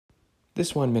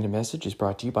This 1-minute message is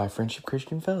brought to you by Friendship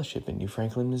Christian Fellowship in New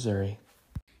Franklin, Missouri.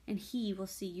 And He will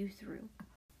see you through.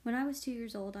 When I was 2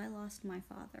 years old, I lost my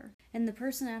father. And the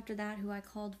person after that who I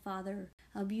called father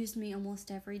abused me almost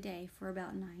every day for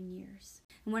about 9 years.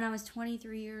 And when I was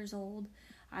 23 years old,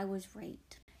 I was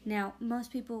raped. Now,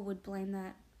 most people would blame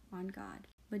that on God.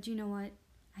 But you know what?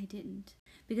 I didn't.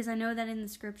 Because I know that in the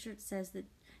scripture it says that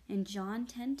in John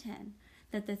 10:10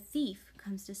 that the thief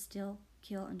comes to steal,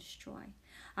 kill, and destroy.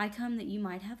 I come that you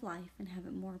might have life and have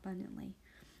it more abundantly.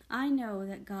 I know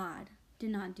that God did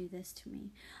not do this to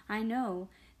me. I know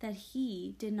that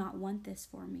He did not want this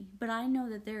for me. But I know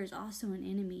that there is also an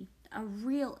enemy, a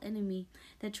real enemy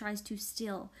that tries to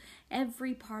steal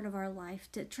every part of our life,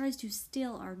 that tries to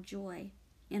steal our joy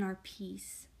and our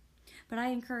peace. But I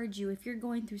encourage you, if you're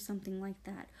going through something like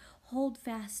that, hold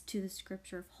fast to the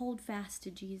scripture, hold fast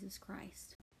to Jesus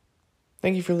Christ.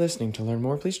 Thank you for listening. To learn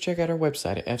more, please check out our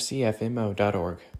website at fcfmo.org.